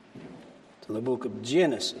to the book of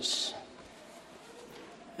Genesis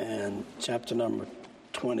and chapter number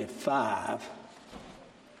 25.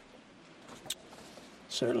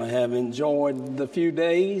 Certainly have enjoyed the few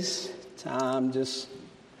days. Time just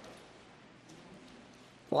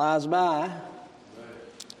flies by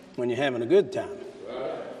when you're having a good time.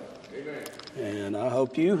 Amen. And I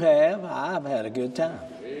hope you have. I've had a good time.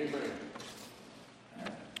 Amen.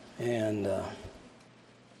 And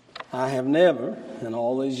I have never, in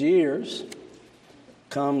all these years,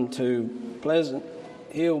 come to Pleasant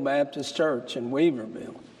Hill Baptist Church in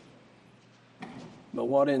Weaverville. But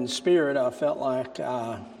what in spirit I felt like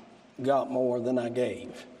I got more than I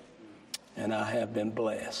gave. And I have been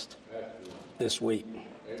blessed this week.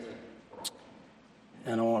 Amen.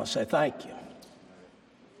 And I want to say thank you.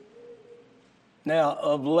 Now,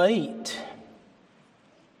 of late,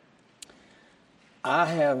 I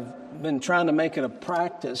have been trying to make it a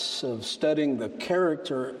practice of studying the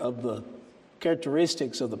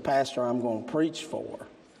characteristics of the pastor I'm going to preach for,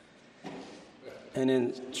 and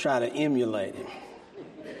then try to emulate him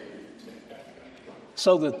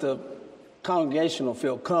so that the congregation will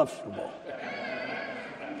feel comfortable.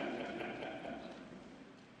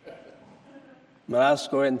 But I'll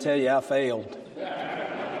just go ahead and tell you I failed.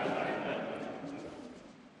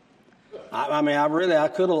 I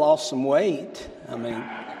could have lost some weight.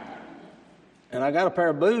 And I got a pair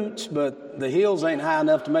of boots, but the heels ain't high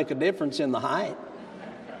enough to make a difference in the height.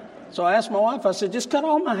 So I asked my wife, I said, just cut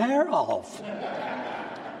all my hair off.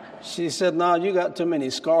 She said, no, you got too many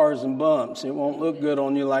scars and bumps. It won't look good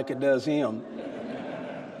on you like it does him.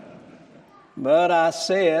 But I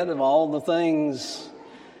said, of all the things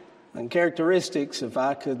and characteristics, if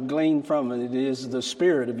I could glean from it, it is the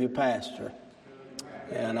spirit of your pastor.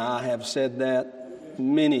 And I have said that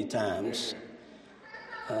many times.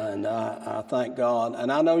 And I thank God. And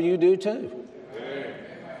I know you do too.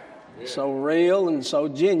 So real and so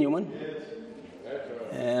genuine.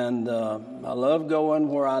 And I love going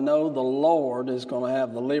where I know the Lord is going to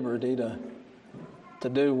have the liberty to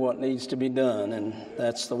do what needs to be done. And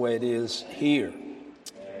that's the way it is here.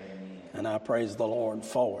 And I praise the Lord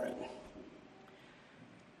for it.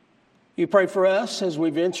 You pray for us as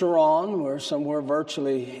we venture on. We're somewhere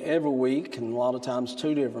virtually every week, and a lot of times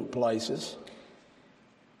 2 different places.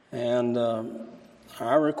 And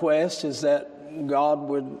our request is that God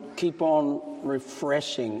would keep on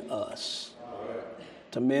refreshing us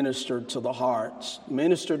to minister to the hearts.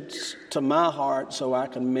 Minister to my heart so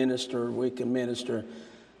we can minister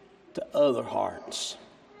to other hearts.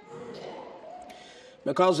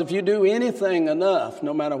 Because if you do anything enough,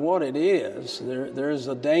 no matter what it is, there is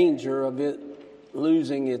a danger of it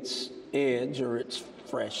losing its edge or its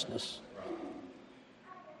freshness.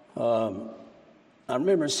 I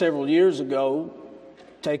remember several years ago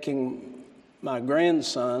taking my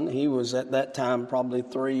grandson, he was at that time probably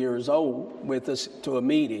 3 years old, with us to a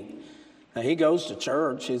meeting. Now, he goes to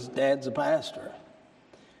church, his dad's a pastor,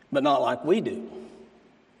 but not like we do.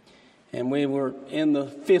 And we were in the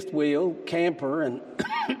fifth wheel camper, and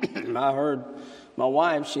I heard my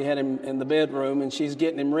wife, she had him in the bedroom, and she's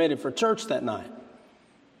getting him ready for church that night.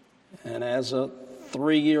 And as a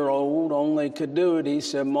 3-year-old only could do it, he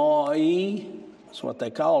said, Ma-ee, that's what they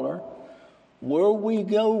call her, where are we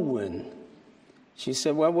going? She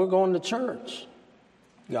said, well, we're going to church.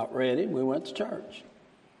 Got ready, we went to church.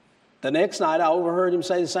 The next night, I overheard him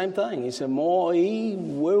say the same thing. He said, Ma-ee,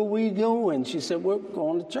 where are we going? She said, we're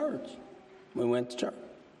going to church. We went to church.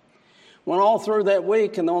 Went all through that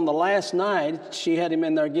week, and on the last night, she had him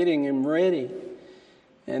in there getting him ready.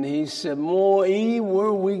 And he said, Ma-ee, where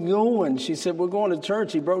are we going? She said, we're going to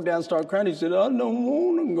church. He broke down and started crying. He said, I don't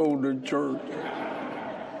want to go to church.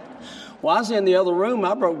 Well, I was in the other room.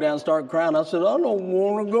 I broke down and started crying. I said, I don't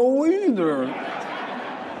want to go either.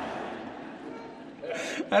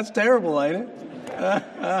 That's terrible, ain't it?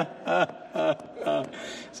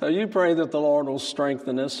 So you pray that the Lord will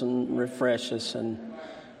strengthen us and refresh us, and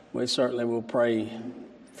we certainly will pray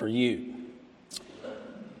for you.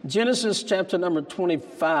 Genesis chapter number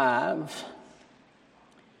 25.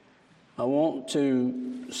 I want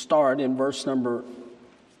to start in verse number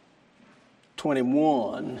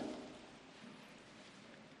 21.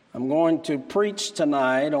 I'm going to preach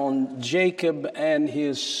tonight on Jacob and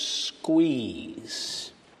his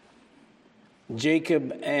squeeze.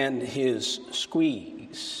 Jacob and his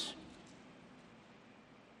squeeze.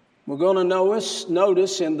 We're going to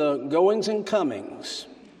notice in the goings and comings,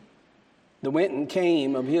 the went and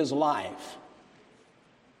came of his life.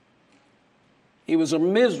 He was a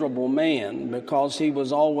miserable man because he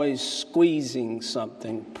was always squeezing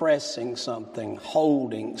something, pressing something,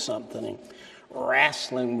 holding something,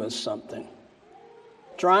 wrestling with something.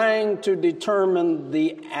 trying to determine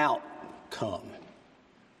the outcome.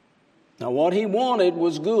 Now, what he wanted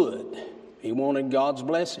was good. He wanted God's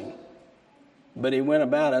blessing, but he went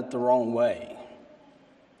about it the wrong way.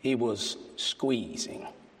 He was squeezing.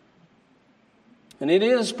 And it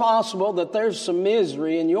is possible that there's some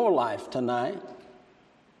misery in your life tonight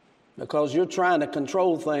because you're trying to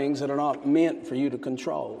control things that are not meant for you to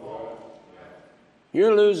control.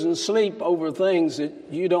 You're losing sleep over things that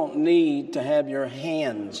you don't need to have your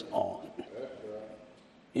hands on.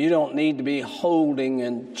 You don't need to be holding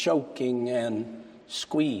and choking and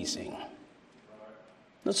squeezing.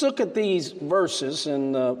 Let's look at these verses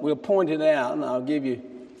and we'll point it out, and I'll give you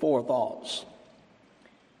 4 thoughts.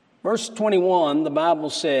 Verse 21, the Bible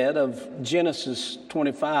said of Genesis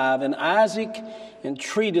 25, and Isaac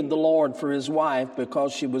entreated the Lord for his wife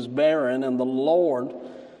because she was barren, and the Lord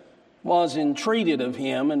was entreated of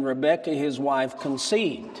him, and Rebekah his wife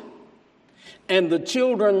conceived. And the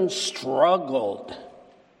children struggled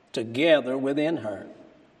together within her.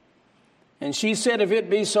 And she said, if it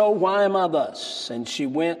be so, why am I thus? And she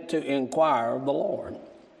went to inquire of the Lord.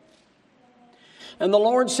 And the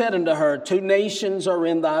Lord said unto her, 2 nations are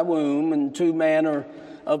in thy womb, and 2 manner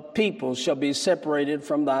of people shall be separated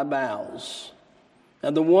from thy bowels.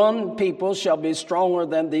 And the one people shall be stronger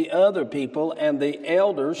than the other people, and the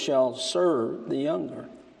elder shall serve the younger.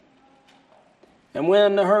 And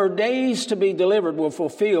when her days to be delivered were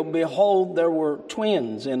fulfilled, behold, there were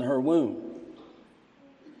twins in her womb.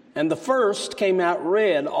 And the first came out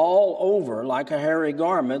red all over like a hairy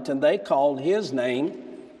garment, and they called his name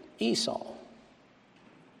Esau.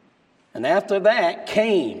 And after that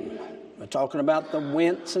came, we're talking about the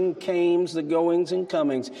wents and cames, the goings and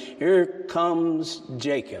comings. Here comes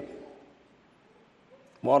Jacob.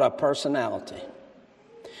 What a personality.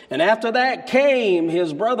 And after that came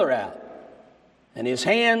his brother out. And his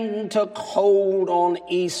hand took hold on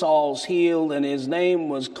Esau's heel, and his name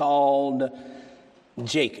was called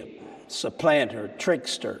Jacob. Supplanter,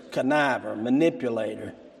 trickster, conniver,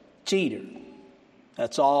 manipulator, cheater.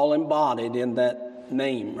 That's all embodied in that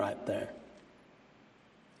name right there.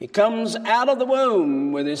 He comes out of the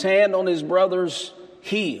womb with his hand on his brother's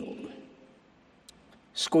heel,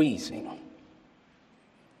 squeezing.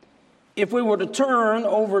 If we were to turn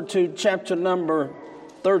over to chapter number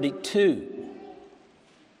 32,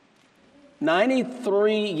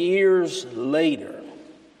 93 years later,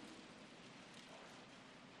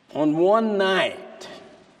 on one night,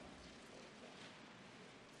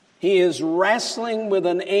 he is wrestling with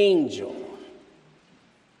an angel,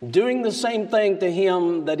 doing the same thing to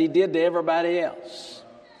him that he did to everybody else.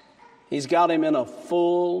 He's got him in a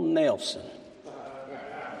full Nelson.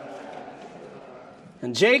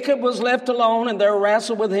 And Jacob was left alone, and there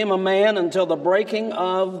wrestled with him a man until the breaking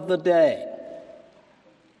of the day.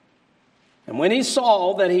 And when he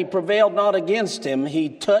saw that he prevailed not against him, he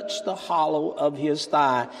touched the hollow of his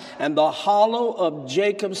thigh. And the hollow of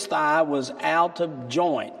Jacob's thigh was out of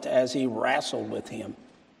joint as he wrestled with him.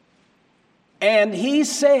 And he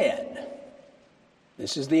said,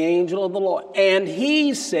 this is the angel of the Lord, and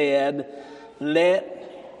he said,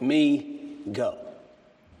 let me go.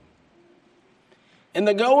 In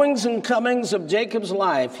the goings and comings of Jacob's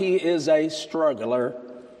life, he is a struggler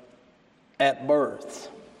at birth.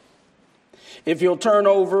 If you'll turn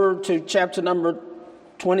over to chapter number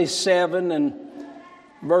 27 and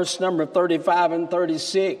verse number 35 and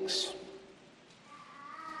 36,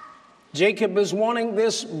 Jacob is wanting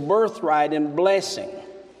this birthright and blessing.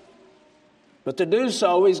 But to do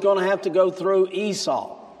so, he's going to have to go through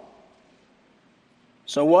Esau.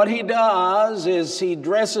 So what he does is he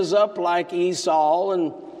dresses up like Esau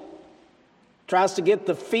and tries to get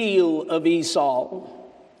the feel of Esau.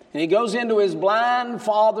 And he goes into his blind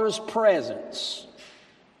father's presence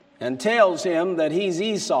and tells him that he's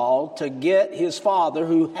Esau to get his father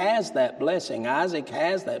who has that blessing. Isaac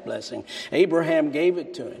has that blessing. Abraham gave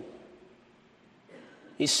it to him.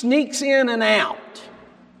 He sneaks in and out.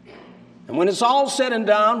 And when it's all said and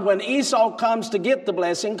done, when Esau comes to get the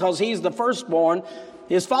blessing, because he's the firstborn,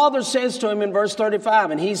 his father says to him in verse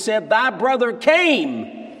 35, and he said, thy brother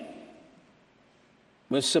came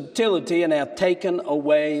with subtlety and hath taken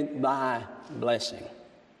away thy blessing.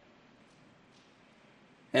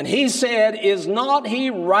 And he said, is not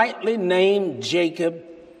he rightly named Jacob?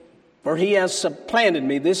 For he has supplanted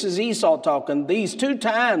me. This is Esau talking. These 2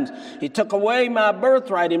 times he took away my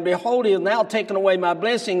birthright, and behold, he has now taken away my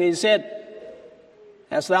blessing. And he said,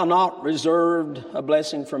 hast thou not reserved a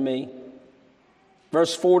blessing for me?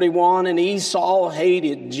 Verse 41, and Esau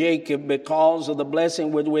hated Jacob because of the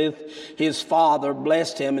blessing wherewith his father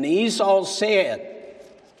blessed him. And Esau said,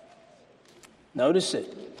 notice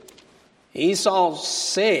it, Esau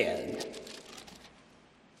said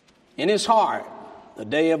in his heart, the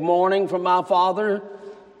day of mourning for my father,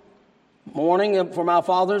 mourning for my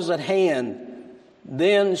father's at hand,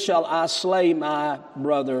 then shall I slay my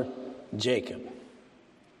brother Jacob.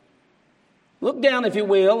 Look down, if you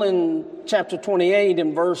will, in chapter 28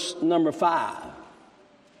 in verse number 5.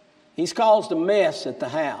 He's caused a mess at the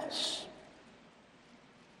house.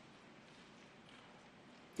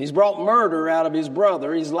 He's brought murder out of his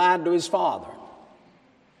brother. He's lied to his father.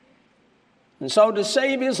 And so to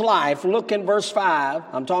save his life, look in verse 5.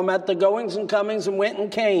 I'm talking about the goings and comings and went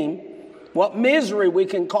and came. What misery we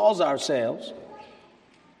can cause ourselves.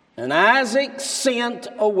 And Isaac sent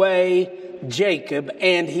away Jacob,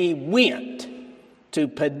 and he went to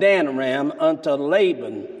Padanaram unto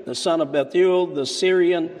Laban, the son of Bethuel, the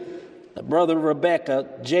Syrian, the brother of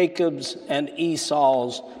Rebekah, Jacob's and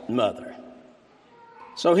Esau's mother.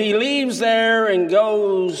 So he leaves there and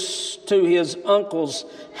goes to his uncle's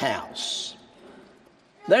house.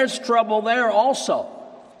 There's trouble there also.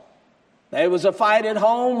 There was a fight at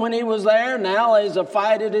home when he was there. Now there's a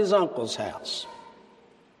fight at his uncle's house.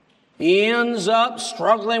 He ends up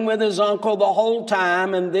struggling with his uncle the whole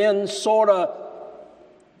time and then sort of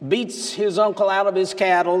beats his uncle out of his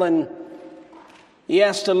cattle, and he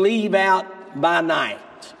has to leave out by night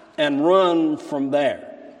and run from there.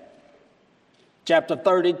 Chapter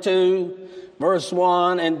 32, verse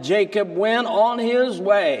 1, and Jacob went on his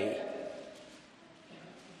way,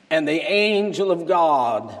 and the angel of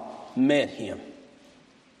God met him.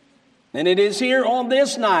 And it is here on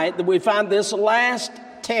this night that we find this last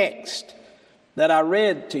text that I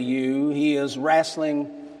read to you. He is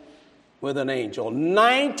wrestling with an angel.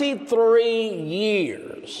 93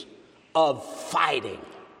 years of fighting.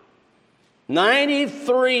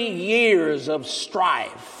 93 years of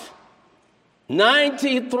strife.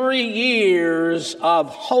 93 years of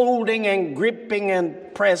holding and gripping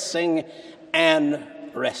and pressing and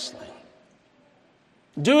wrestling.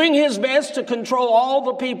 Doing his best to control all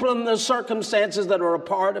the people and the circumstances that are a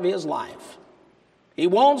part of his life. He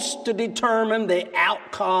wants to determine the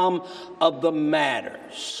outcome of the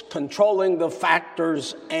matters, controlling the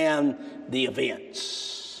factors and the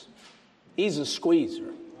events. He's a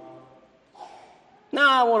squeezer.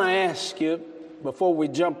 Now, I want to ask you, before we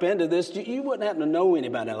jump into this, you wouldn't happen to know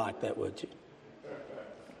anybody like that, would you?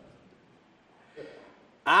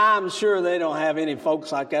 I'm sure they don't have any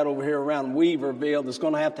folks like that over here around Weaverville that's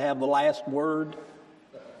going to have the last word.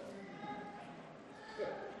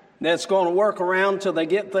 That's going to work around till they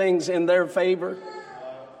get things in their favor.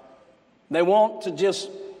 They want to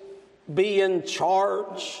just be in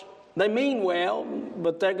charge. They mean well,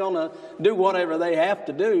 but they're going to do whatever they have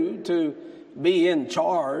to do to be in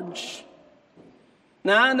charge.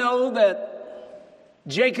 Now, I know that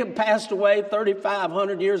Jacob passed away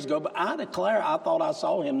 3,500 years ago, but I declare I thought I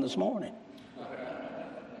saw him this morning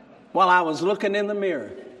while I was looking in the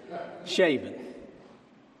mirror, shaving.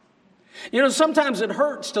 You know, sometimes it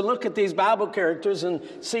hurts to look at these Bible characters and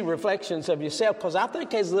see reflections of yourself, because I think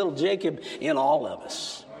there's a little Jacob in all of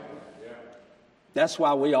us. That's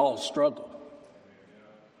why we all struggle.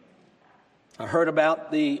 I heard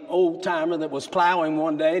about the old timer that was plowing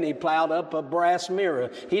one day, and he plowed up a brass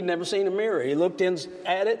mirror. He'd never seen a mirror. He looked in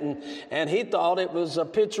at it, and he thought it was a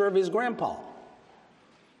picture of his grandpa.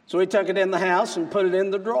 So he took it in the house and put it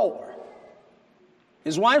in the drawer.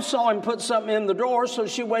 His wife saw him put something in the drawer, so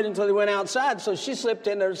she waited until he went outside. So she slipped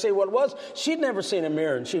in there to see what it was. She'd never seen a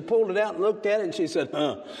mirror, and she pulled it out and looked at it, and she said,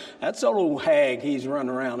 that's a little hag he's running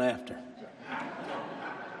around after.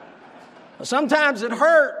 Sometimes it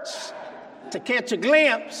hurts to catch a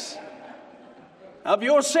glimpse of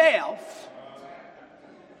yourself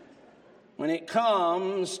when it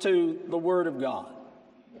comes to the Word of God.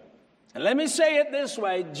 And let me say it this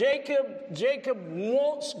way, Jacob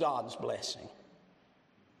wants God's blessing.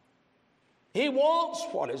 He wants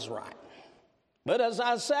what is right. But as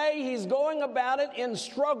I say, he's going about it in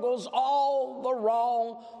struggles all the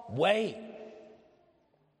wrong way.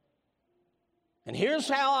 And here's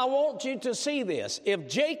how I want you to see this. If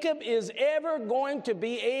Jacob is ever going to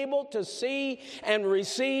be able to see and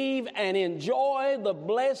receive and enjoy the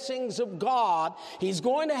blessings of God, he's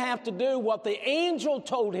going to have to do what the angel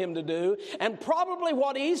told him to do, and probably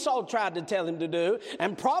what Esau tried to tell him to do,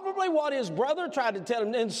 and probably what his brother tried to tell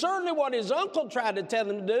him, and certainly what his uncle tried to tell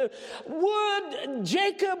him to do.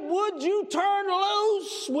 Jacob, would you turn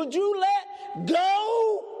loose? Would you let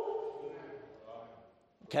go?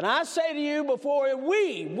 Can I say to you, before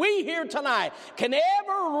we here tonight can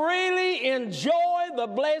ever really enjoy the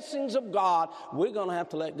blessings of God, we're going to have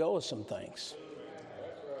to let go of some things.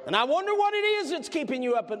 And I wonder what it is that's keeping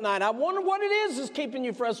you up at night. I wonder what it is that's keeping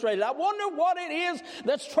you frustrated. I wonder what it is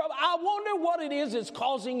that's trouble. I wonder what it is that's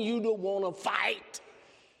causing you to want to fight.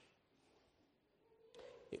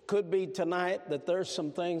 It could be tonight that there's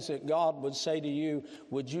some things that God would say to you,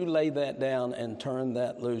 would you lay that down and turn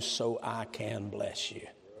that loose so I can bless you?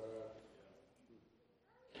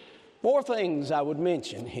 4 things I would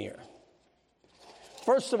mention here.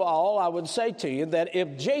 First of all, I would say to you that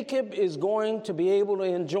if Jacob is going to be able to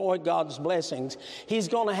enjoy God's blessings, he's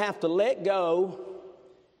going to have to let go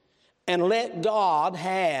and let God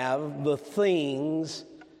have the things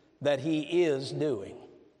that he is doing.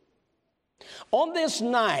 On this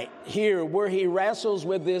night here where he wrestles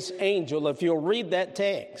with this angel, if you'll read that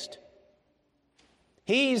text,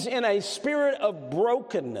 he's in a spirit of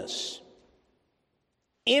brokenness,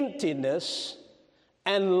 emptiness,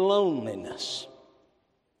 and loneliness.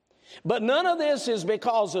 But none of this is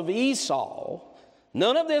because of Esau.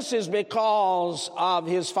 None of this is because of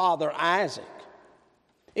his father Isaac.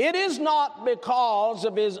 It is not because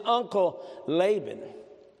of his uncle Laban.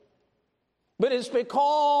 But it's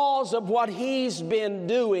because of what he's been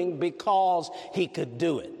doing because he could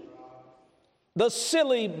do it. The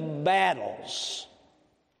silly battles,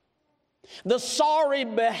 the sorry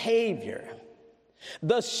behavior,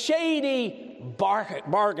 the shady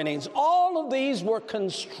bargainings, all of these were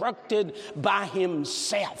constructed by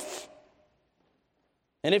himself.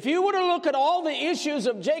 And if you were to look at all the issues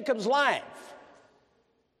of Jacob's life,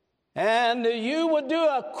 and you would do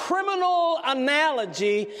a criminal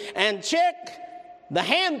analogy and check the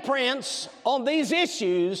handprints on these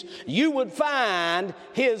issues, you would find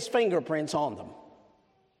his fingerprints on them.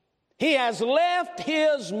 He has left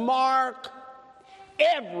his mark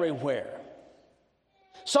everywhere.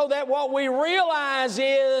 So that what we realize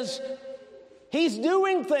is he's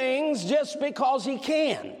doing things just because he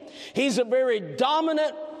can. He's a very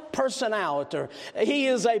dominant personality. He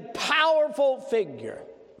is a powerful figure.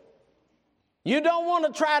 You don't want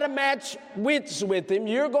to try to match wits with him.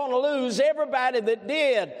 You're going to lose. Everybody that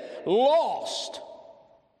did lost.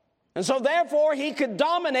 And so therefore he could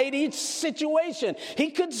dominate each situation.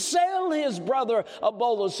 He could sell his brother a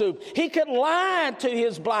bowl of soup. He could lie to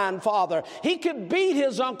his blind father. He could beat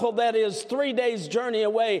his uncle that is 3 days' journey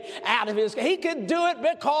away out of his. He could do it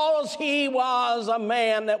because he was a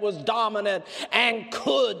man that was dominant and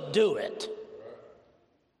could do it.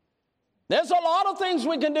 There's a lot of things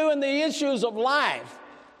we can do in the issues of life.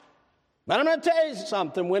 But I'm going to tell you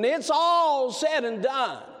something. When it's all said and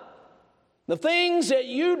done, the things that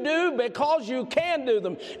you do because you can do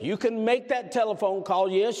them. You can make that telephone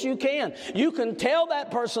call. Yes, you can. You can tell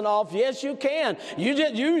that person off. Yes, you can.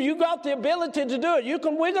 You got the ability to do it. You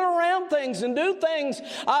can wiggle around things and do things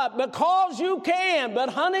because you can. But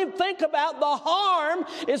honey, think about the harm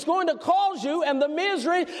it's going to cause you and the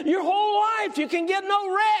misery your whole life. You can get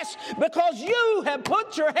no rest because you have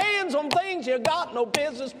put your hands on things you got no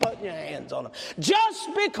business putting your hands on them. Just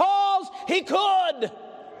because he could.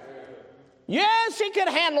 Yes, he could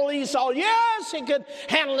handle Esau. Yes, he could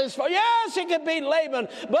handle his father. Yes, he could beat Laban.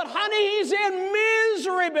 But honey, he's in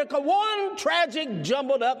misery because one tragic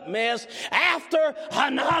jumbled up mess after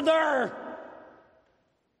another.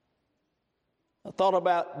 I thought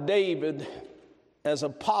about David as a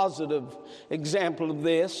positive example of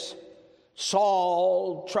this.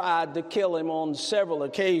 Saul tried to kill him on several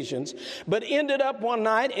occasions, but ended up one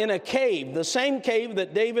night in a cave, the same cave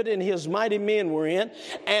that David and his mighty men were in,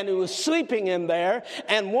 and he was sleeping in there,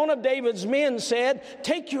 and one of David's men said,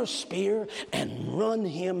 "Take your spear and run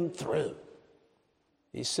him through."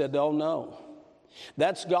 He said, "Oh no,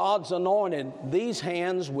 that's God's anointed. These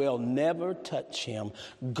hands will never touch him.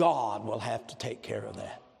 God will have to take care of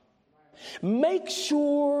that." Make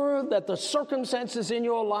sure that the circumstances in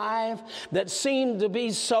your life that seem to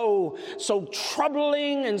be so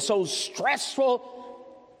troubling and so stressful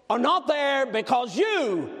are not there because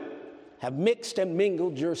you have mixed and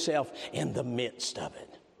mingled yourself in the midst of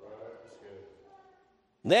it.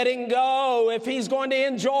 Letting go. If he's going to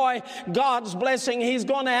enjoy God's blessing, he's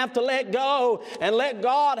going to have to let go and let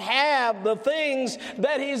God have the things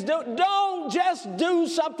that he's doing. Don't just do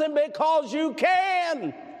something because you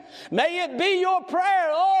can. May it be your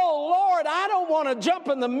prayer, "Oh, Lord, I don't want to jump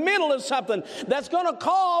in the middle of something that's going to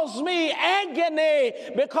cause me agony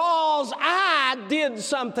because I did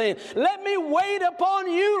something. Let me wait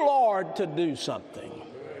upon you, Lord, to do something."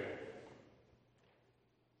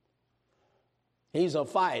 He's a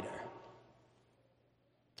fighter.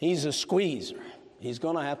 He's a squeezer. He's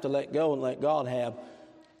going to have to let go and let God have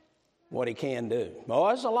what he can do. Well,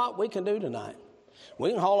 there's a lot we can do tonight.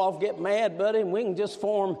 We can haul off, get mad, buddy, and we can just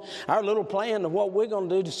form our little plan of what we're going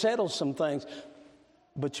to do to settle some things.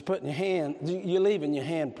 but you're leaving your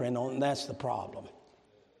handprint on it, and that's the problem.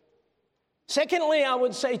 Secondly, I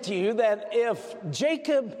would say to you that if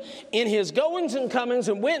Jacob, in his goings and comings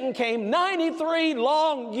and went and came 93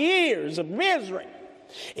 long years of misery,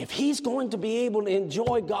 if he's going to be able to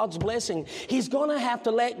enjoy God's blessing, he's going to have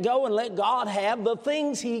to let go and let God have the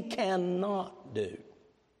things he cannot do.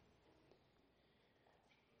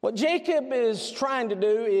 What Jacob is trying to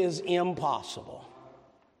do is impossible.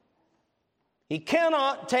 He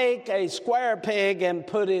cannot take a square peg and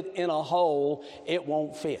put it in a hole. It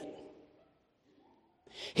won't fit.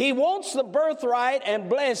 He wants the birthright and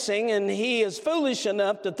blessing, and he is foolish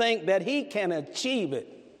enough to think that he can achieve it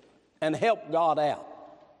and help God out.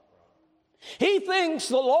 He thinks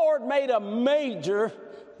the Lord made a major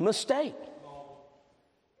mistake.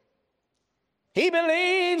 He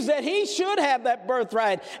believes that he should have that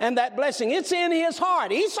birthright and that blessing. It's in his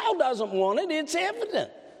heart. Esau doesn't want it. It's evident.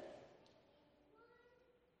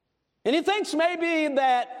 And he thinks maybe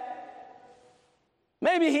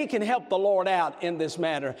he can help the Lord out in this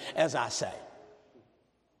matter, as I say.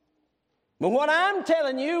 But what I'm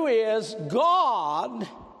telling you is God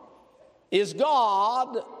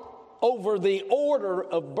over the order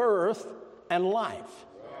of birth and life.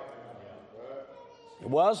 It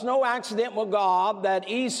was no accident with God that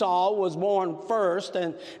Esau was born first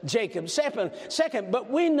and Jacob second. But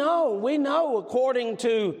we know according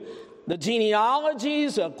to the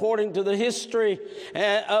genealogies, according to the history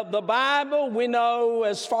of the Bible, we know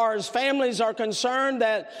as far as families are concerned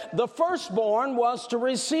that the firstborn was to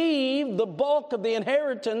receive the bulk of the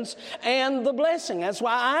inheritance and the blessing. That's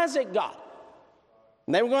why Isaac got it.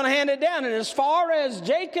 And they were going to hand it down. And as far as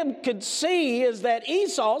Jacob could see is that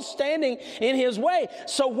Esau's standing in his way.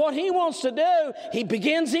 So what he wants to do, he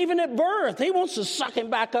begins even at birth. He wants to suck him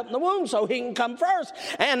back up in the womb so he can come first.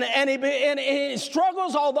 And he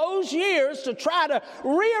struggles all those years to try to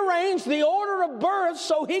rearrange the order of birth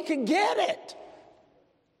so he could get it.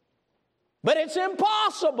 But it's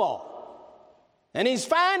impossible. And he's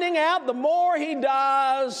finding out the more he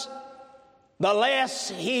does, the less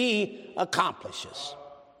he accomplishes.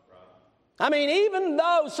 I mean, even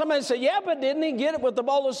though somebody say, yeah, but didn't he get it with the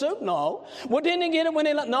bowl of soup? No. Well, didn't he get it when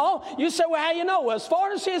he... No. You say, well, how you know? Well, as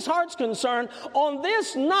far as his heart's concerned, on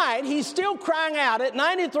this night, he's still crying out at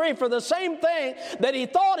 93 for the same thing that he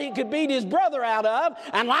thought he could beat his brother out of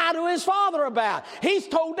and lie to his father about. He's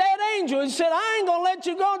told that angel, he said, I ain't going to let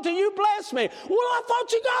you go until you bless me. Well, I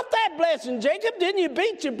thought you got that blessing, Jacob. Didn't you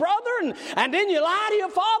beat your brother and didn't you lie to your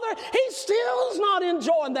father? He still is not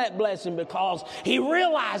enjoying that blessing because he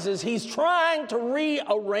realizes he's trying to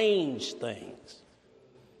rearrange things.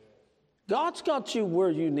 God's got you where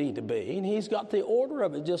you need to be, and he's got the order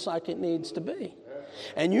of it just like it needs to be.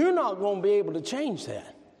 And you're not going to be able to change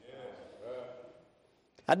that.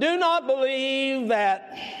 I do not believe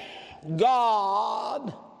that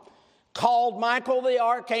God called Michael the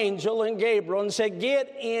archangel and Gabriel and said,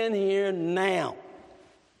 get in here now.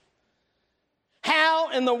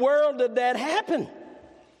 How in the world did that happen?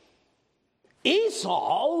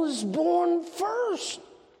 Esau was born first.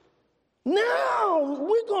 Now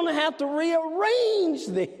we're going to have to rearrange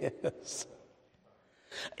this.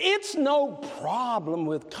 It's no problem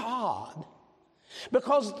with God,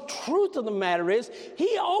 because the truth of the matter is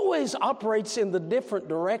he always operates in the different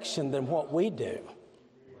direction than what we do.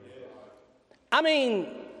 I mean,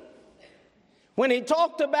 when he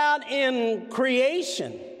talked about in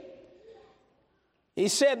creation, he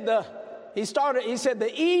said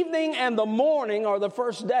the evening and the morning are the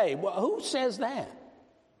first day. Well, who says that?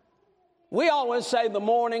 We always say the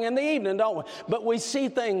morning and the evening, don't we? But we see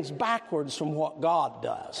things backwards from what God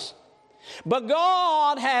does. But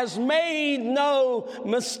God has made no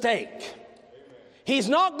mistake. He's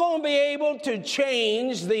not going to be able to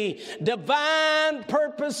change the divine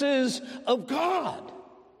purposes of God.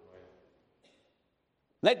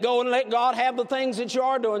 Let go and let God have the things that you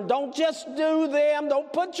are doing. Don't just do them.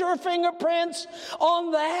 Don't put your fingerprints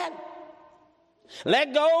on that.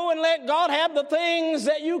 Let go and let God have the things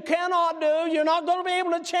that you cannot do. You're not going to be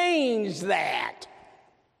able to change that.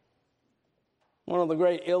 One of the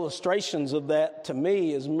great illustrations of that to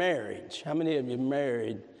me is marriage. How many of you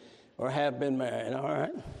married or have been married? All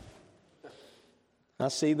right. I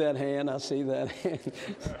see that hand. I see that hand.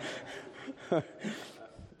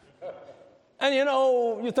 And you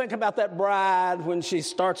know, you think about that bride when she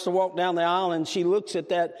starts to walk down the aisle and she looks at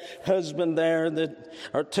that husband there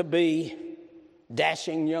or to be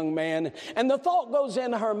dashing young man. And the thought goes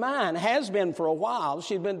into her mind, has been for a while.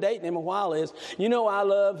 She's been dating him a while, is, you know, I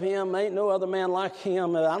love him. Ain't no other man like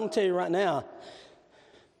him. I'm going to tell you right now,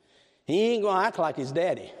 he ain't going to act like his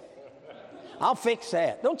daddy. I'll fix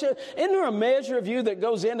that. Don't you? Isn't there a measure of you that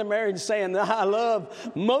goes into marriage saying, I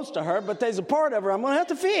love most of her, but there's a part of her I'm going to have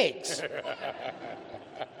to fix?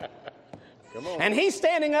 Come on. And he's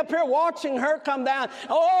standing up here watching her come down.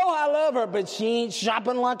 Oh, I love her, but she ain't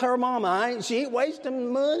shopping like her mama. She ain't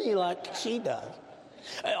wasting money like she does.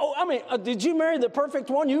 Did you marry the perfect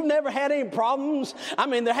one? You've never had any problems?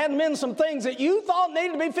 There hadn't been some things that you thought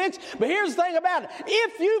needed to be fixed. But here's the thing about it.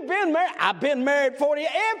 If you've been married, I've been married 48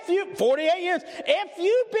 years. If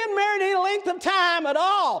you've been married any length of time at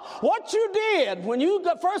all, what you did when you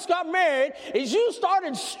first got married is you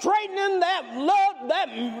started straightening that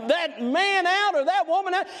man out or that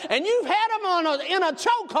woman out, and you've had them in a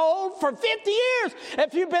chokehold for 50 years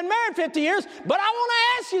if you've been married 50 years. But I want to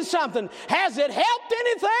ask you something. Has it helped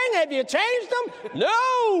anything? Have you changed them?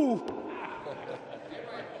 No.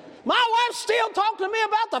 My wife still talks to me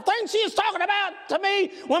about the things she was talking about to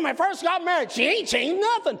me when we first got married. She ain't changed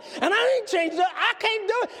nothing. And I ain't changed it. I can't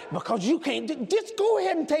do it. Because you can't just go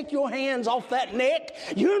ahead and take your hands off that neck.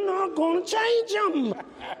 You're not going to change them.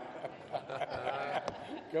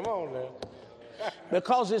 Come on now.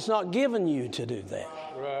 Because it's not given you to do that.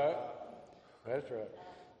 Right. That's right.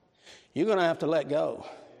 You're going to have to let go.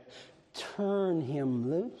 Turn him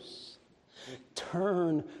loose.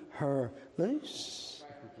 Turn her loose.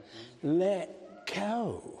 Let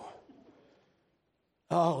go.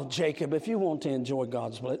 Oh, Jacob, if you want to enjoy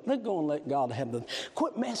God's blessing, let go and let God have the...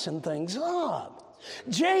 Quit messing things up.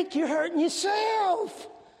 Jake, you're hurting yourself.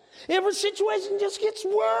 Every situation just gets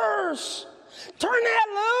worse. Turn that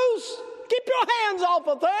loose. Keep your hands off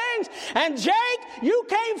of things. And Jake, you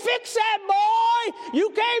can't fix that, boy. You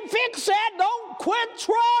can't fix that. Don't quit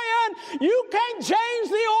trying. You can't change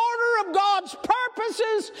the order of God's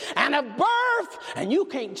purposes and of birth. And you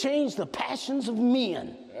can't change the passions of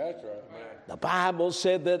men. That's right, man. The Bible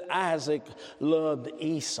said that Isaac loved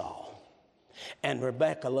Esau. And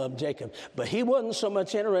Rebekah loved Jacob. But he wasn't so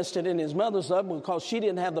much interested in his mother's love because she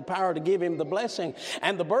didn't have the power to give him the blessing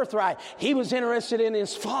and the birthright. He was interested in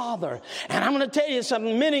his father. And I'm going to tell you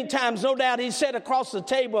something. Many times, no doubt, he sat across the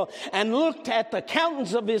table and looked at the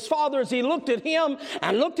countenance of his father as he looked at him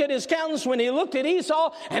and looked at his countenance when he looked at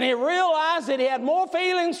Esau. And he realized that he had more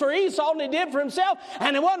feelings for Esau than he did for himself.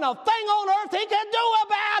 And there wasn't a thing on earth he could do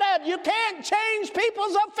about it. You can't change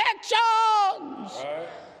people's affections. Right.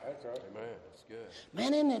 That's right. Amen.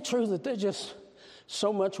 Man, isn't it true that there's just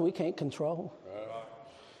so much we can't control?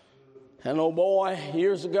 An old boy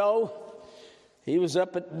years ago, he was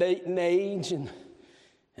up at dating age, and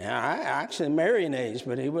I actually marrying age,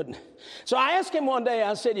 but he wouldn't. So I asked him one day,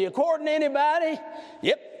 I said, "You courting anybody?"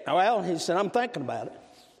 "Yep." "Well," he said, "I'm thinking about it."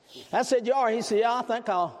 I said, "You are?" He said, "Yeah, I think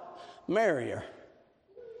I'll marry her."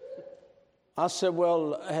 I said,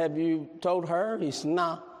 "Well, have you told her?" He said,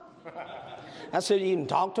 "No." I said, "You even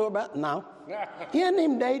talked to her about it?" "No." He hadn't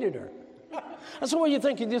even dated her. I said, "Well, you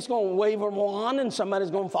think you're just going to wave a wand and somebody's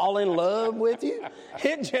going to fall in love with you?"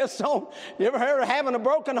 It just don't. You ever heard of having a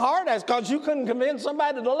broken heart? That's because you couldn't convince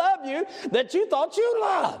somebody to love you that you thought you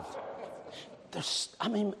loved.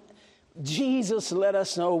 Jesus let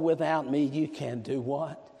us know, without me, you can do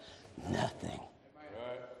what? Nothing.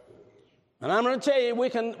 And I'm going to tell you,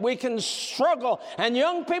 we can struggle. And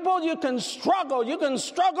young people, you can struggle. You can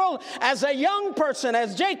struggle as a young person,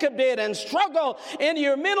 as Jacob did, and struggle into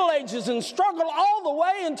your middle ages and struggle all the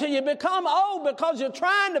way until you become old because you're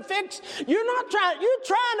trying to fix, you're trying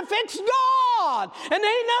to fix God. And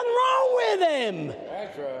there ain't nothing wrong with him.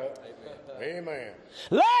 That's right. Amen.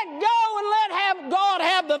 Let go and let God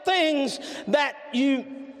have the things that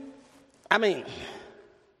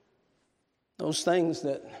those things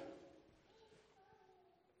that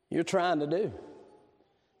you're trying to do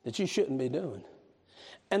that you shouldn't be doing.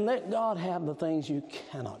 And let God have the things you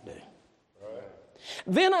cannot do. Right.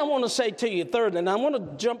 Then I want to say to you, thirdly, and I want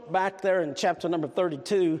to jump back there in chapter number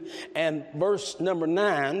 32 and verse number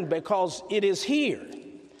 9, because it is here.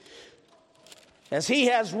 As he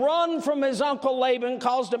has run from his uncle Laban,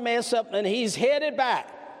 caused a mess up, and he's headed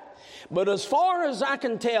back. But as far as I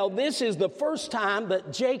can tell, this is the first time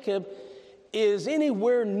that Jacob is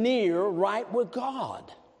anywhere near right with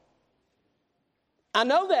God. I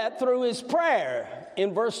know that through his prayer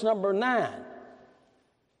in verse number 9.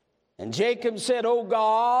 And Jacob said, "O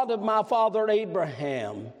God of my father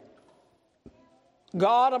Abraham,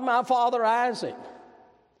 God of my father Isaac,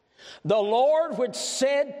 the Lord which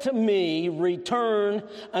said to me, return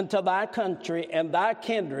unto thy country and thy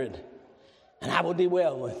kindred, and I will do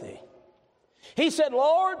well with thee." He said,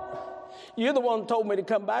 "Lord, you're the one who told me to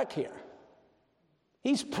come back here."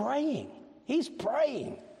 He's praying. He's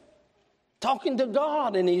praying. talking to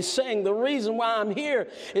God, and he's saying the reason why I'm here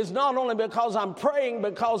is not only because I'm praying,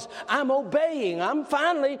 because I'm obeying. I'm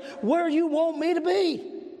finally where you want me to be.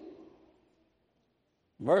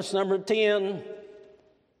 Verse number 10,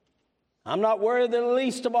 I'm not worthy the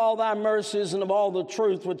least of all thy mercies and of all the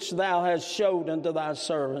truth which thou hast showed unto thy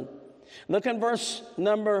servant. Look in verse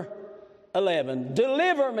number 11.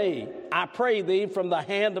 Deliver me, I pray thee, from the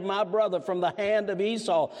hand of my brother, from the hand of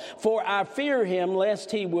Esau, for I fear him,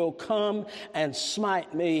 lest he will come and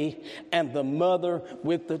smite me and the mother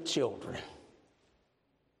with the children.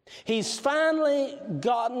 He's finally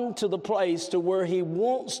gotten to the place to where he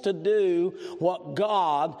wants to do what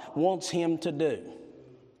God wants him to do.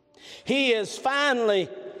 He is finally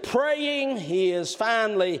praying, he is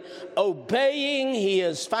finally obeying, he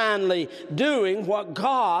is finally doing what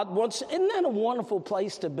God wants. Isn't that a wonderful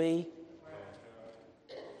place to be?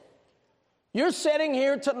 You're sitting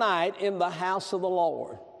here tonight in the house of the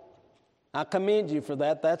Lord. I commend you for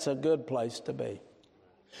that. That's a good place to be.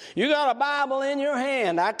 You got a Bible in your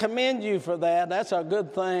hand. I commend you for that. That's a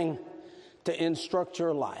good thing to instruct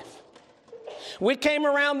your life. We came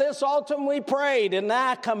around this altar and we prayed, and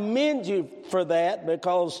I commend you for that,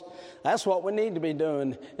 because that's what we need to be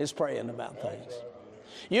doing, is praying about things.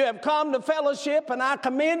 You have come to fellowship, and I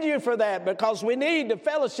commend you for that, because we need to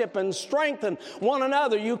fellowship and strengthen one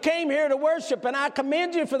another. You came here to worship, and I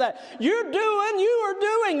commend you for that. You are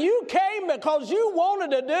doing. You came because you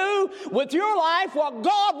wanted to do with your life what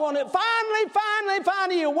God wanted.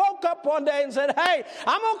 Finally, you woke up one day and said, hey,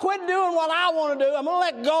 I'm going to quit doing what I want to do. I'm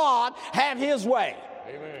going to let God have his way.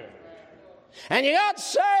 Amen. And you got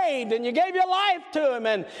saved, and you gave your life to him,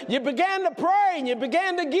 and you began to pray, and you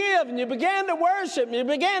began to give, and you began to worship, and you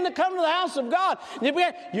began to come to the house of God.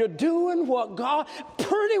 You're doing what God,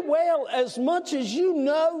 pretty well as much as you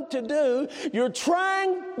know to do. You're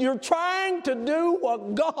trying to do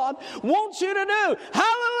what God wants you to do.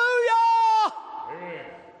 Hallelujah! Amen.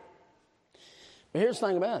 But here's the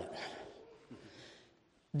thing about it.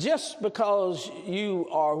 Just because you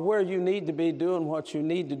are where you need to be, doing what you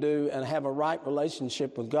need to do, and have a right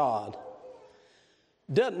relationship with God,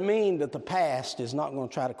 doesn't mean that the past is not going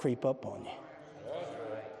to try to creep up on you.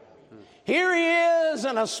 Here he is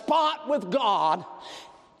in a spot with God,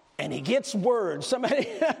 and he gets word. Somebody,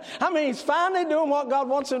 he's finally doing what God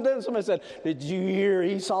wants him to do. Somebody said, did you hear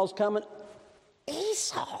Esau's coming?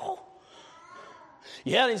 Esau?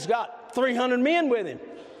 Yeah, he's got 300 men with him.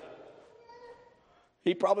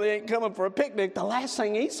 He probably ain't coming for a picnic. The last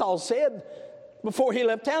thing Esau said before he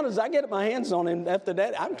left town is, I get my hands on him after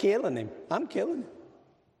that, I'm killing him.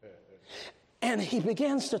 And he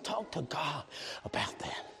begins to talk to God about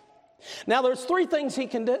that. Now, there's three things he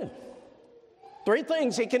can do. Three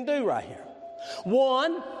things he can do right here.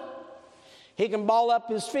 One, he can ball up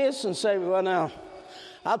his fists and say, well, now,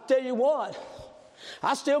 I'll tell you what.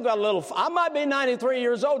 I still got I might be 93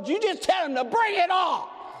 years old. You just tell him to bring it on.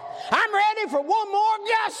 I'm ready for one more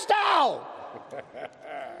gusto.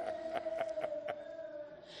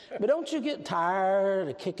 But don't you get tired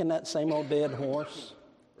of kicking that same old dead horse?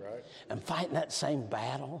 Right. And fighting that same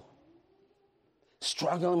battle?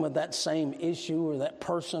 Struggling with that same issue or that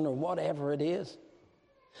person or whatever it is?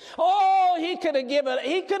 Oh, he could have given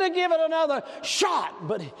it another shot,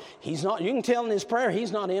 but he's not. You can tell in his prayer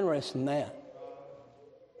he's not interested in that.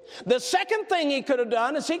 The second thing he could have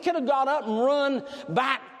done is he could have got up and run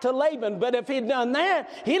back to Laban. But if he'd done that,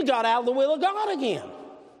 he'd got out of the will of God again.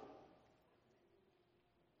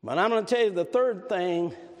 But I'm going to tell you the third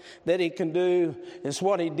thing that he can do is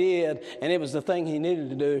what he did, and it was the thing he needed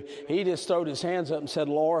to do. He just throwed his hands up and said,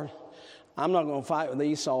 Lord, I'm not going to fight with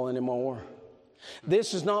Esau anymore.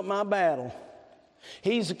 This is not my battle.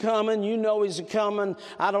 He's a-coming. You know he's a-coming.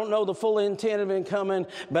 I don't know the full intent of him coming,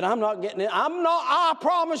 but I'm not getting it. I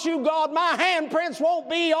promise you, God, my handprints won't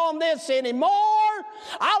be on this anymore.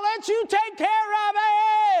 I'll let you take care of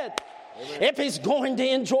it. Amen. If he's going to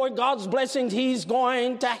enjoy God's blessings, he's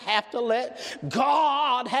going to have to let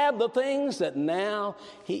God have the things that now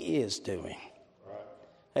he is doing. Right.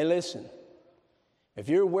 Hey, listen. If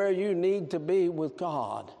you're where you need to be with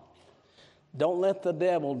God, don't let the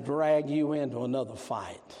devil drag you into another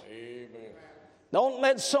fight. Amen. Don't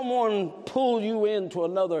let someone pull you into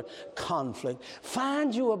another conflict.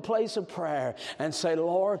 Find you a place of prayer and say,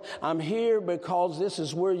 Lord, I'm here because this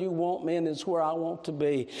is where you want me and it's where I want to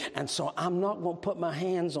be. And so I'm not going to put my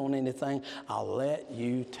hands on anything. I'll let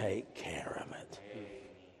you take care of it.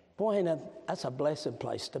 Boy, that's a blessed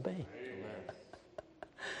place to be.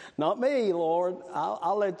 Not me, Lord.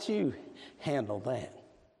 I'll let you handle that.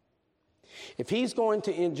 If he's going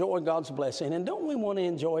to enjoy God's blessing, and don't we want to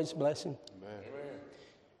enjoy his blessing? Amen.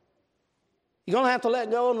 You're going to have to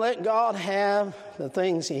let go and let God have the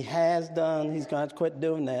things he has done. He's going to have to quit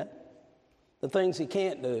doing that. The things he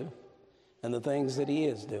can't do and the things that he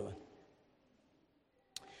is doing.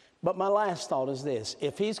 But my last thought is this.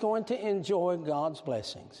 If he's going to enjoy God's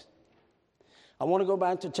blessings, I want to go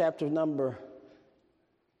back to chapter number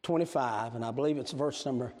 25, and I believe it's verse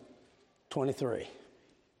number 23.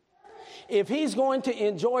 If he's going to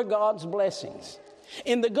enjoy God's blessings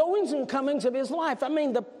in the goings and comings of his life, I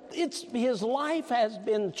mean, his life has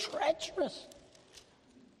been treacherous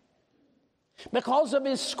because of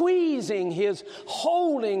his squeezing, his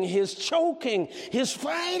holding, his choking, his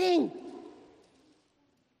fighting.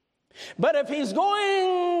 But if he's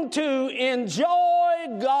going to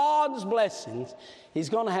enjoy God's blessings, he's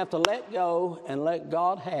going to have to let go and let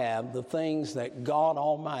God have the things that God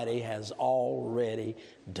Almighty has already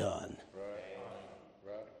done.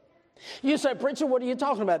 You say, preacher, what are you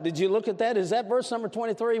talking about? Did you look at that? Is that verse number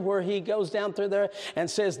 23 where he goes down through there and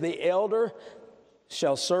says, the elder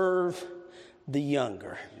shall serve the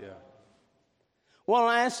younger? Yeah. Well,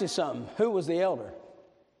 I ask you something. Who was the elder?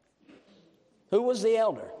 Who was the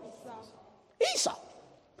elder? Esau.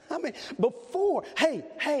 I mean,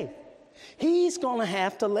 he's going to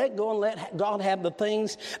have to let go and let God have the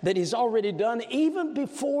things that he's already done even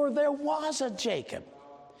before there was a Jacob.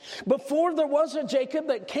 Before there was a Jacob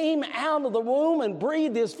that came out of the womb and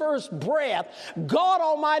breathed his first breath, God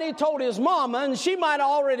Almighty told his mama, and she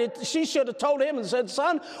should have told him and said,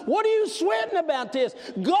 son, what are you sweating about this?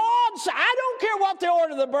 God said, I don't care what the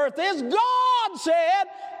order of the birth is. God said,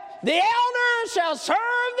 the elder shall serve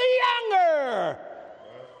the younger.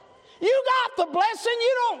 You got the blessing.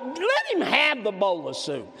 You don't let him have the bowl of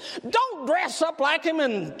soup. Don't dress up like him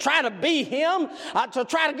and try to be him to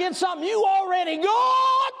try to get something you already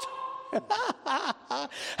got. Hey,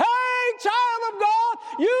 child of God,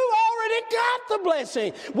 you already got the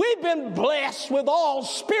blessing. We've been blessed with all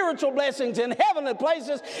spiritual blessings in heavenly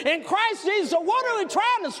places in Christ Jesus. So what are we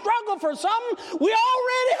trying to struggle for something we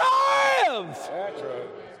already have? That's right.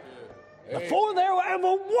 Before there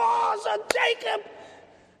ever was a Jacob,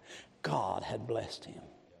 God had blessed him.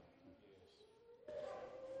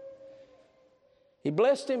 He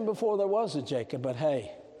blessed him before there was a Jacob, but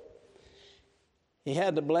hey, he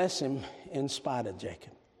had to bless him in spite of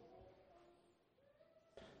Jacob.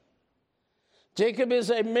 Jacob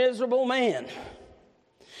is a miserable man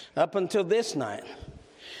up until this night.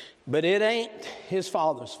 But it ain't his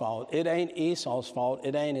father's fault. It ain't Esau's fault.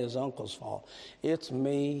 It ain't his uncle's fault. It's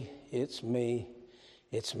me, oh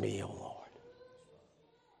Lord.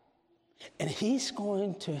 And he's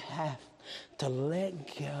going to have to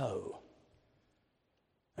let go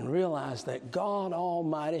and realize that God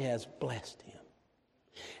Almighty has blessed him.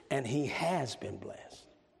 And he has been blessed.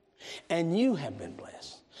 And you have been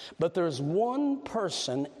blessed. But there's one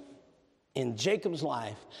person in Jacob's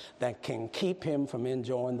life that can keep him from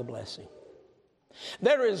enjoying the blessing.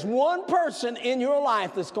 There is one person in your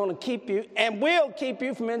life that's going to keep you and will keep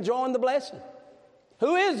you from enjoying the blessing.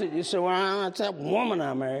 Who is it? You say, well, it's that woman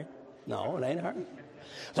I married. No, it ain't her.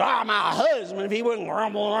 So my husband, if he wouldn't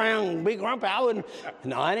grumble around and be grumpy, I wouldn't.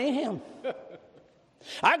 No, it ain't him.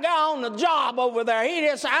 I got on the job over there.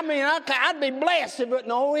 I'd be blessed, but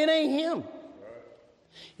no, it ain't him.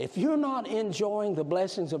 If you're not enjoying the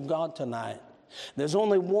blessings of God tonight, there's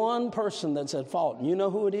only one person that's at fault. And you know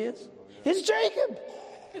who it is? It's Jacob.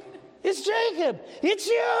 It's Jacob. It's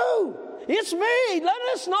you. It's me. Let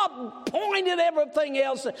us not point at everything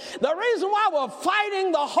else. The reason why we're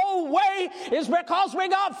fighting the whole way is because we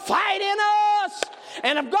got fight in us.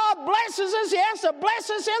 And if God blesses us, he has to bless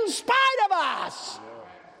us in spite of us.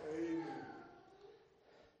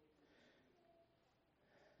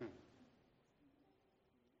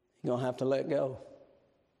 You're going to have to let go.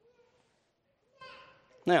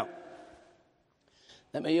 Now,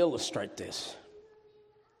 let me illustrate this.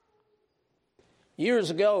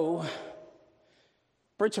 Years ago, a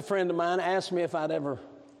preacher friend of mine asked me if I'd ever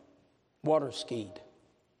water skied.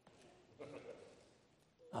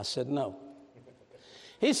 I said no.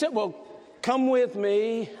 He said, well, come with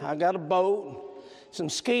me. I got a boat, some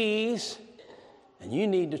skis, and you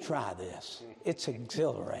need to try this. It's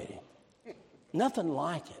exhilarating. Nothing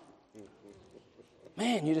like it.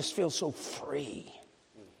 Man, you just feel so free.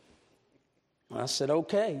 I said,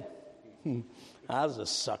 okay. I was a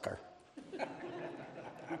sucker.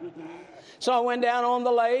 So I went down on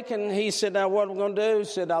the lake, and he said, now what I'm going to do? He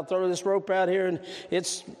said, I'll throw this rope out here, and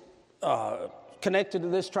it's connected to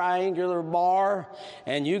this triangular bar,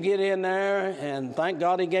 and you get in there, and thank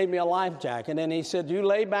God he gave me a life jacket. And he said, you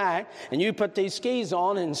lay back, and you put these skis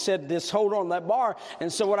on, and said, this hold on that bar.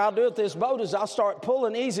 And so what I'll do with this boat is I'll start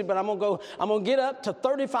pulling easy, but I'm going to get up to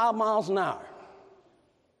 35 miles an hour.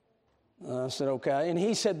 I said, okay. And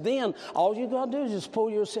he said, then all you got to do is just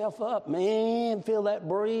pull yourself up, man, feel that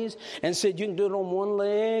breeze. And said, you can do it on one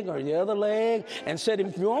leg or the other leg. And said,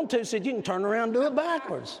 if you want to, said, you can turn around and do it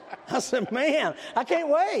backwards. I said, man, I can't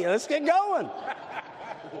wait. Let's get going.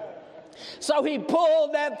 So he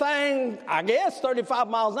pulled that thing, I guess, 35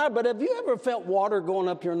 miles an hour. But have you ever felt water going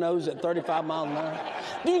up your nose at 35 miles an hour?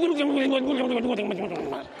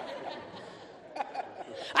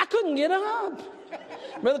 I couldn't get up.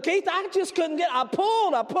 Brother Keith, I just couldn't get, I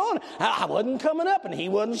pulled. I wasn't coming up and he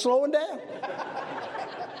wasn't slowing down.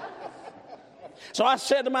 So I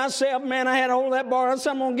said to myself, man, I had hold of that bar. I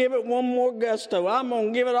said, I'm going to give it one more gusto. I'm going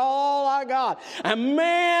to give it all I got. And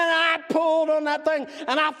man, I pulled on that thing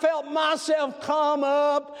and I felt myself come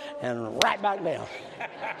up and right back down.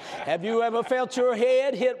 Have you ever felt your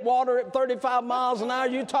head hit water at 35 miles an hour?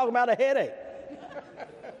 You talk about a headache.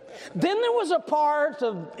 Then there was a part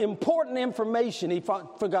of important information he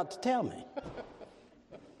forgot to tell me.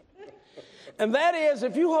 And that is,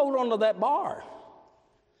 if you hold on to that bar,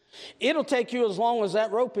 it'll take you as long as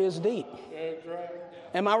that rope is deep. That's right.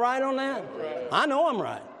 Am I right on that? Right. I know I'm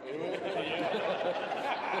right.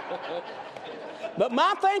 But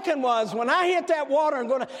my thinking was, when I hit that water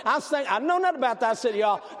and I was thinking, I know nothing about that. I said,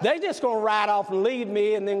 y'all, they just going to ride off and leave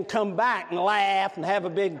me and then come back and laugh and have a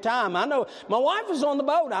big time. I know. My wife was on the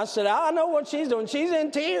boat. I said, I know what she's doing. She's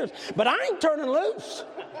in tears, but I ain't turning loose.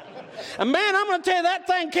 And man, I'm going to tell you, that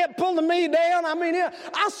thing kept pulling me down. I mean,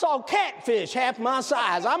 I saw catfish half my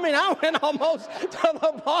size. I mean, I went almost to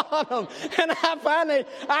the bottom. And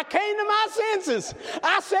I came to my senses.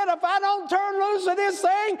 I said, if I don't turn loose of this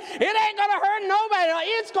thing, it ain't going to hurt nobody.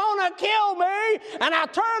 It's going to kill me. And I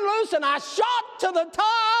turned loose and I shot to the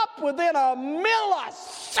top within a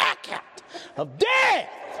millisecond of death.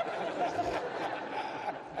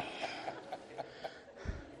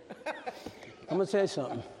 I'm going to tell you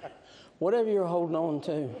something. Whatever you're holding on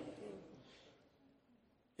to,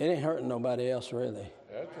 it ain't hurting nobody else really.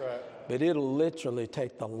 That's right. But it'll literally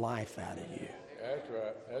take the life out of you. That's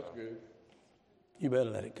right. That's good. You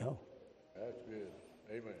better let it go. That's good.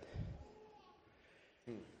 Amen.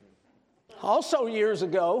 Also, years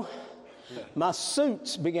ago, my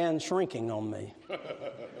suits began shrinking on me.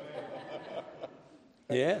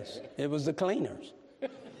 Yes, it was the cleaners.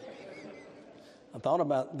 I thought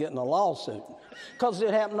about getting a lawsuit because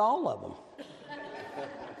it happened to all of them.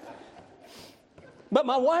 But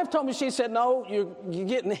my wife told me, she said, no, you're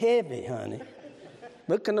getting heavy, honey.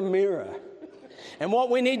 Look in the mirror. And what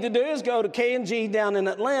we need to do is go to K&G down in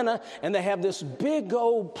Atlanta, and they have this big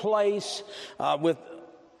old place with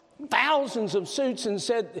thousands of suits, and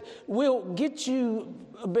said, we'll get you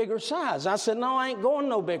a bigger size. I said, no, I ain't going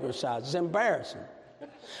no bigger size. It's embarrassing.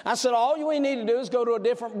 I said, all we need to do is go to a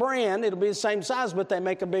different brand. It'll be the same size, but they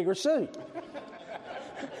make a bigger suit.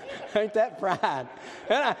 Ain't that pride?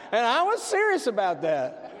 And I was serious about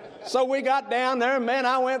that. So we got down there, and man,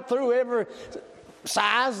 I went through every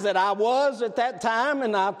size that I was at that time,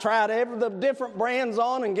 and I tried every the different brands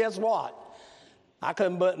on, and guess what? I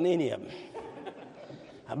couldn't button any of them.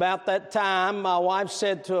 About that time, my wife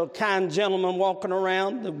said to a kind gentleman walking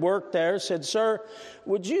around that worked there, said, sir,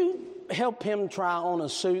 would you help him try on a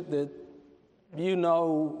suit that you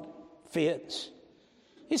know fits?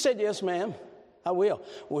 He said, yes, ma'am, I will.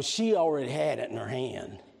 Well, she already had it in her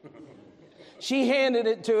hand. She handed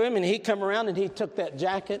it to him, and he come around, and he took that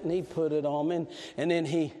jacket, and he put it on me, and then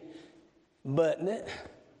he buttoned it.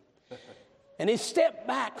 And he stepped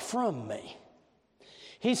back from me.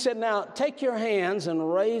 He said, now, take your hands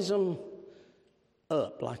and raise them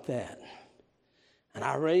up like that. And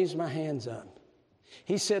I raised my hands up.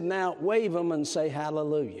 He said, now, wave them and say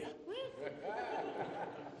hallelujah.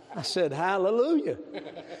 I said, hallelujah.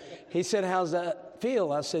 He said, how's that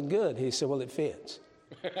feel? I said, good. He said, well, it fits.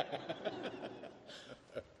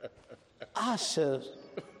 I said,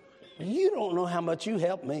 you don't know how much you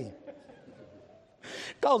helped me.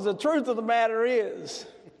 Because the truth of the matter is,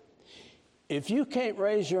 if you can't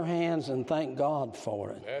raise your hands and thank God for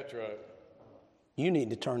it, That's right. you need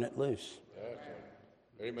to turn it loose. That's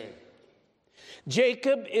right. Amen.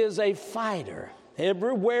 Jacob is a fighter.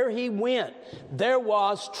 Everywhere he went, there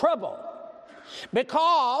was trouble.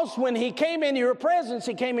 Because when he came into your presence,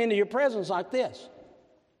 he came into your presence like this.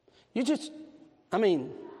 You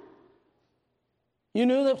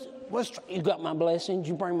knew that you got my blessings,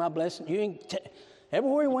 you bring my blessing.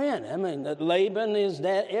 Everywhere he went, Laban, his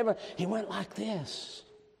dad, he went like this.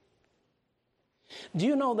 Do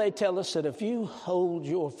you know they tell us that if you hold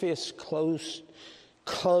your fists closed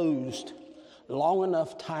long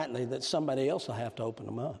enough tightly that somebody else will have to open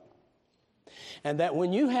them up? And that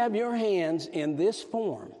when you have your hands in this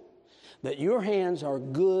form, that your hands are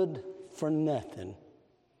good for nothing.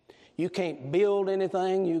 You can't build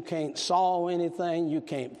anything. You can't saw anything. You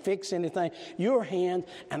can't fix anything. Your hand,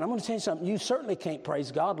 and I'm going to tell you something, you certainly can't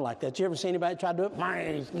praise God like that. You ever see anybody try to do it?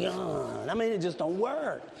 Praise God. I mean, it just don't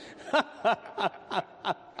work.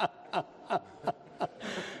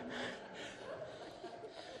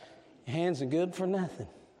 Your hands are good for nothing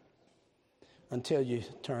until you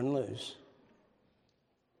turn loose.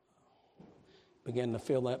 Begin to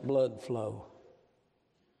feel that blood flow.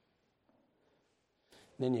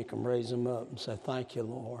 Then you can raise them up and say, thank you,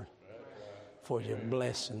 Lord, for your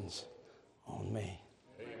blessings on me.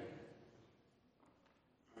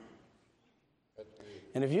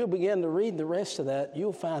 And if you begin to read the rest of that,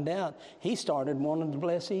 you'll find out he started wanting to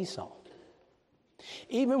bless Esau.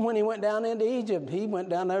 Even when he went down into Egypt, he went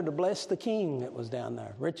down there to bless the king that was down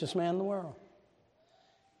there, richest man in the world.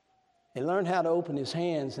 He learned how to open his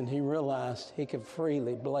hands, and he realized he could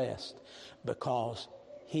freely bless because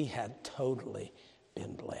he had totally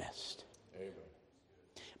been blessed. Amen.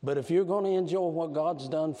 But if you're going to enjoy what God's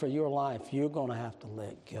done for your life, you're going to have to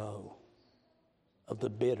let go of the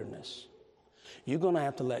bitterness. You're going to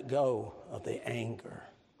have to let go of the anger.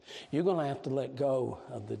 You're going to have to let go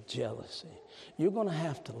of the jealousy. You're going to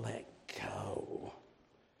have to let go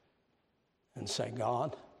and say,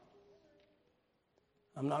 God,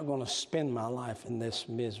 I'm not going to spend my life in this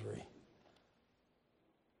misery.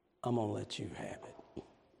 I'm going to let you have it.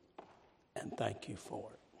 And thank you for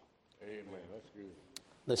it. Amen. That's good.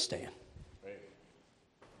 Let's stand. Amen.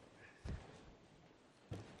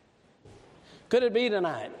 Could it be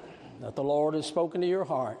tonight that the Lord has spoken to your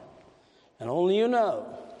heart and only you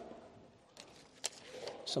know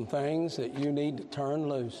some things that you need to turn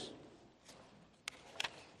loose,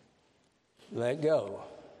 let go,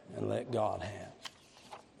 and let God have?